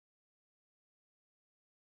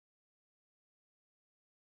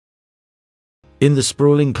In the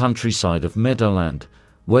sprawling countryside of Meadowland,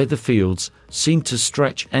 where the fields seemed to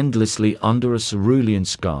stretch endlessly under a cerulean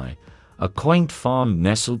sky, a quaint farm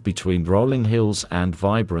nestled between rolling hills and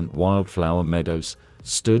vibrant wildflower meadows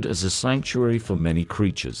stood as a sanctuary for many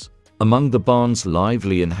creatures. Among the barn's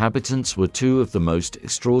lively inhabitants were two of the most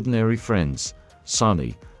extraordinary friends,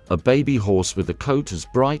 Sunny, a baby horse with a coat as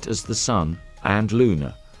bright as the sun, and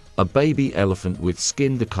Luna, a baby elephant with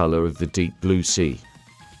skin the color of the deep blue sea.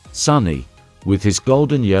 Sunny, with his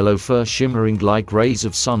golden yellow fur shimmering like rays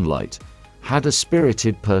of sunlight, had a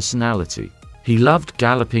spirited personality. He loved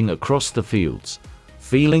galloping across the fields,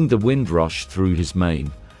 feeling the wind rush through his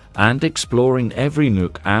mane, and exploring every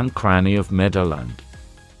nook and cranny of Meadowland.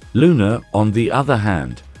 Luna, on the other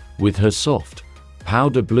hand, with her soft,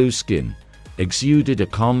 powder blue skin, exuded a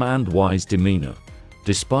calm and wise demeanor.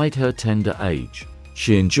 Despite her tender age,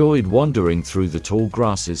 she enjoyed wandering through the tall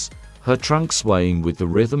grasses, her trunk swaying with the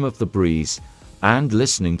rhythm of the breeze, and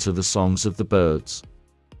listening to the songs of the birds.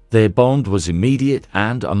 Their bond was immediate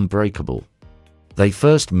and unbreakable. They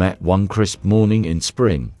first met one crisp morning in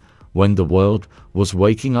spring, when the world was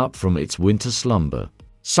waking up from its winter slumber.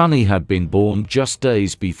 Sunny had been born just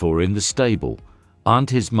days before in the stable, and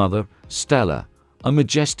his mother, Stella, a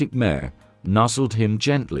majestic mare, nuzzled him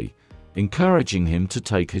gently, encouraging him to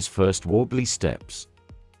take his first wobbly steps.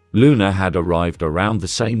 Luna had arrived around the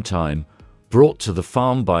same time, brought to the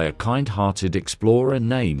farm by a kind-hearted explorer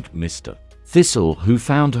named Mr. Thistle, who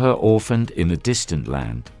found her orphaned in a distant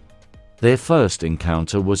land. Their first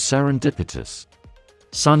encounter was serendipitous.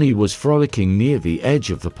 Sunny was frolicking near the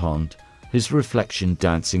edge of the pond, his reflection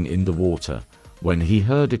dancing in the water, when he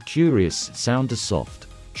heard a curious sound, a soft,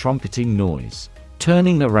 trumpeting noise.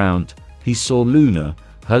 Turning around, he saw Luna,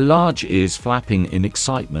 her large ears flapping in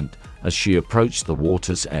excitement as she approached the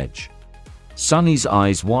water's edge. Sunny's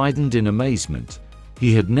eyes widened in amazement.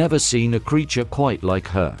 He had never seen a creature quite like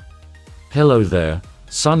her. "Hello there,"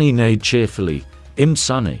 Sunny neighed cheerfully. "I'm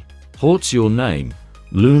Sunny. What's your name?"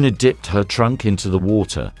 Luna dipped her trunk into the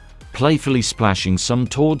water, playfully splashing some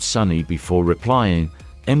towards Sunny before replying,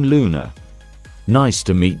 "I'm Luna." "Nice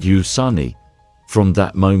to meet you, Sunny." From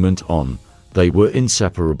that moment on, they were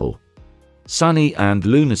inseparable. Sunny and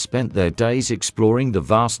Luna spent their days exploring the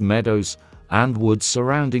vast meadows and woods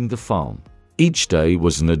surrounding the farm. Each day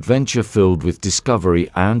was an adventure filled with discovery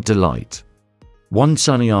and delight. One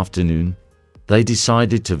sunny afternoon, they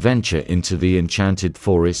decided to venture into the enchanted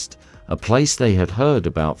forest, a place they had heard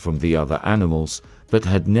about from the other animals, but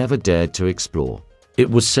had never dared to explore.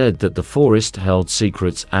 It was said that the forest held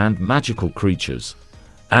secrets and magical creatures,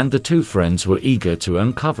 and the two friends were eager to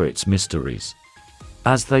uncover its mysteries.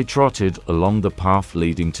 As they trotted along the path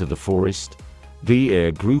leading to the forest, the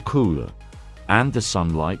air grew cooler, and the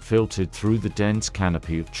sunlight filtered through the dense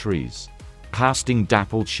canopy of trees, casting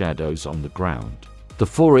dappled shadows on the ground. The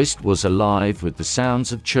forest was alive with the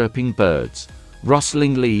sounds of chirping birds,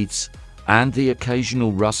 rustling leaves, and the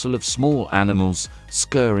occasional rustle of small animals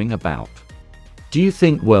scurrying about. "Do you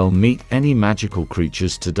think we'll meet any magical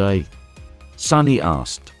creatures today?" Sunny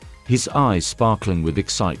asked, his eyes sparkling with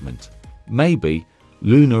excitement. "Maybe,"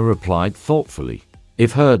 Luna replied thoughtfully.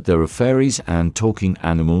 "I've heard there are fairies and talking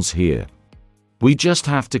animals here. We just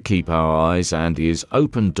have to keep our eyes and ears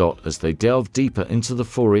open." As they delved deeper into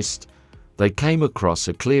the forest, they came across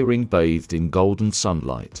a clearing bathed in golden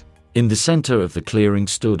sunlight. In the center of the clearing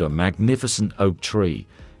stood a magnificent oak tree,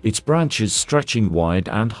 its branches stretching wide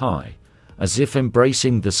and high, as if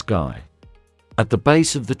embracing the sky. At the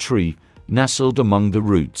base of the tree, nestled among the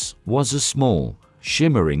roots, was a small,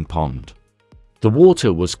 shimmering pond. The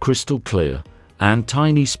water was crystal clear, and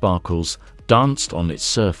tiny sparkles danced on its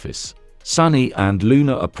surface. Sunny and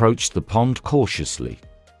Luna approached the pond cautiously.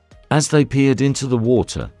 As they peered into the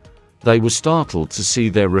water, they were startled to see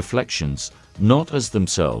their reflections, not as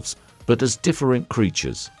themselves, but as different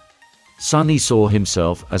creatures. Sunny saw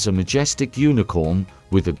himself as a majestic unicorn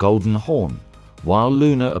with a golden horn, while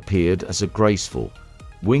Luna appeared as a graceful,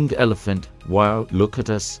 winged elephant. "Wow, look at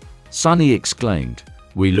us!" Sunny exclaimed.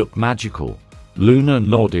 "We look magical." Luna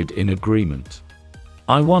nodded in agreement.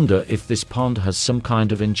 "I wonder if this pond has some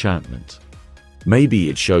kind of enchantment. Maybe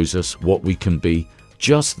it shows us what we can be."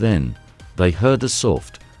 Just then, they heard a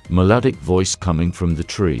soft, melodic voice coming from the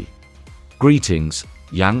tree. "Greetings,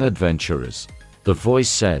 young adventurers," the voice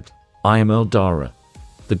said. "I am Eldara,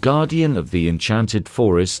 the guardian of the enchanted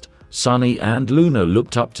forest." Sunny and Luna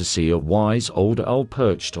looked up to see a wise old owl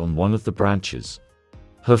perched on one of the branches.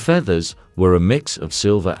 Her feathers were a mix of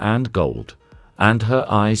silver and gold, and her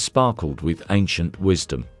eyes sparkled with ancient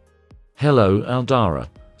wisdom. "Hello, Eldara,"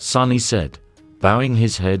 Sunny said, bowing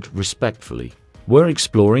his head respectfully. "We're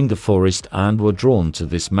exploring the forest and were drawn to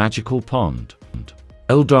this magical pond.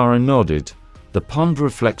 Eldara nodded. The pond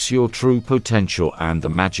reflects your true potential and the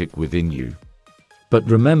magic within you. But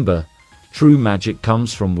remember, true magic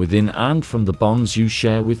comes from within and from the bonds you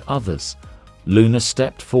share with others. Luna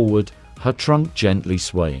stepped forward, her trunk gently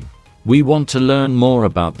swaying. We want to learn more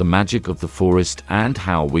about the magic of the forest and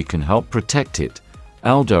how we can help protect it.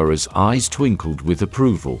 Eldara's eyes twinkled with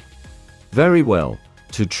approval. Very well.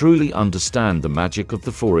 To truly understand the magic of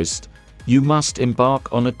the forest, you must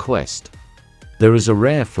embark on a quest. There is a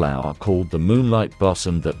rare flower called the moonlight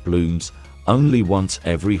blossom that blooms only once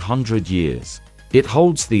every 100 years. It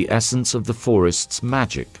holds the essence of the forest's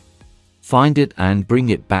magic. Find it and bring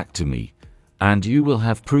it back to me, and you will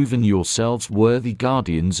have proven yourselves worthy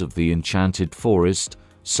guardians of the enchanted forest.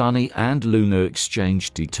 Sunny and Luna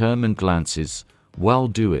exchanged determined glances. Well,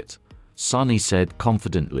 do it, Sunny said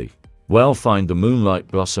confidently. Well, find the moonlight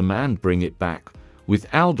blossom and bring it back.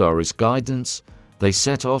 With Eldara's guidance, they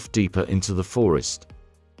set off deeper into the forest.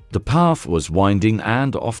 The path was winding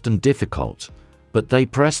and often difficult, but they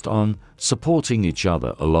pressed on, supporting each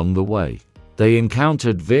other along the way. They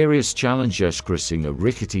encountered various challenges, crossing a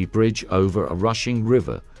rickety bridge over a rushing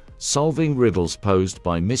river, solving riddles posed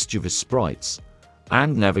by mischievous sprites,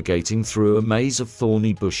 and navigating through a maze of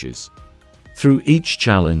thorny bushes. Through each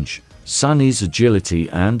challenge, Sunny's agility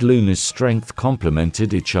and Luna's strength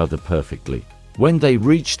complemented each other perfectly. When they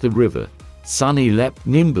reached the river, Sunny leapt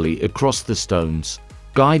nimbly across the stones,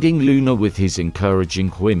 guiding Luna with his encouraging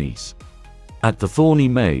whinnies. At the thorny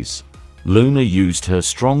maze, Luna used her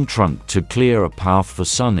strong trunk to clear a path for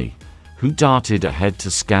Sunny, who darted ahead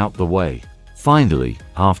to scout the way. Finally,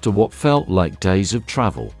 after what felt like days of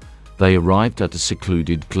travel, they arrived at a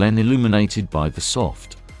secluded glen illuminated by the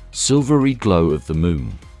soft, silvery glow of the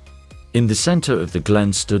moon. In the center of the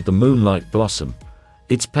glen stood the moonlight blossom,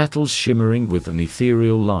 its petals shimmering with an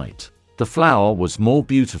ethereal light. The flower was more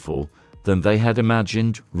beautiful than they had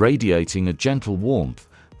imagined, radiating a gentle warmth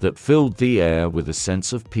that filled the air with a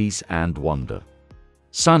sense of peace and wonder.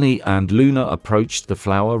 Sunny and Luna approached the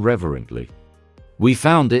flower reverently. We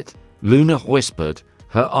found it, Luna whispered,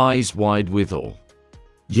 her eyes wide with awe.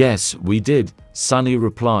 Yes, we did, Sunny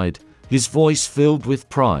replied, his voice filled with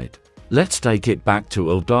pride. Let's take it back to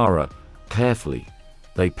Eldara. Carefully,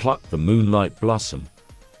 they plucked the moonlight blossom,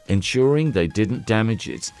 ensuring they didn't damage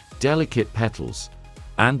its delicate petals,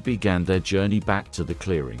 and began their journey back to the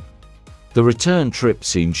clearing. The return trip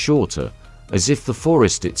seemed shorter, as if the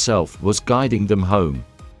forest itself was guiding them home.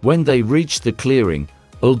 When they reached the clearing,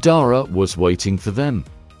 Eldara was waiting for them.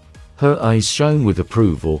 Her eyes shone with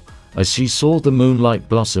approval as she saw the moonlight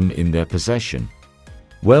blossom in their possession.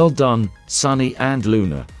 Well done, Sunny and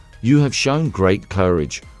Luna. You have shown great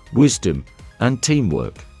courage, wisdom, and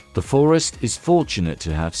teamwork. The forest is fortunate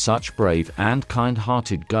to have such brave and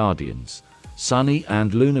kind-hearted guardians. Sunny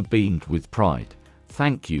and Luna beamed with pride.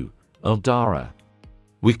 Thank you, Eldara.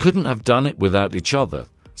 We couldn't have done it without each other,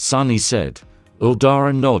 Sunny said.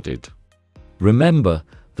 Eldara nodded. Remember,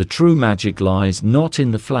 the true magic lies not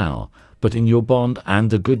in the flower, but in your bond and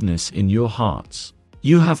the goodness in your hearts.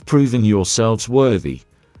 You have proven yourselves worthy,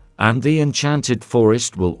 and the enchanted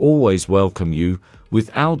forest will always welcome you.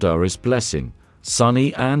 With Eldara's blessing,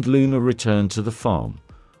 Sunny and Luna returned to the farm,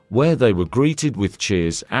 where they were greeted with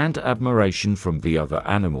cheers and admiration from the other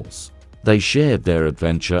animals. They shared their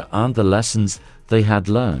adventure and the lessons they had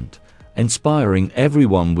learned, inspiring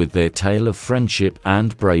everyone with their tale of friendship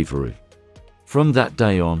and bravery. From that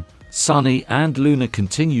day on, Sunny and Luna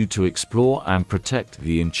continued to explore and protect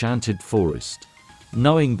the enchanted forest,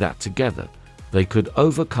 knowing that together they could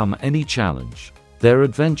overcome any challenge. Their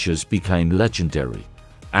adventures became legendary,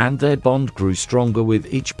 and their bond grew stronger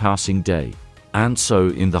with each passing day. And so,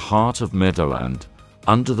 in the heart of Meadowland,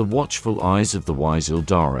 under the watchful eyes of the wise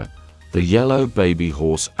Eldara, the yellow baby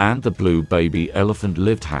horse and the blue baby elephant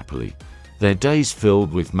lived happily, their days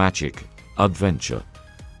filled with magic, adventure,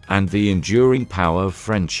 and the enduring power of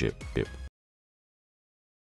friendship.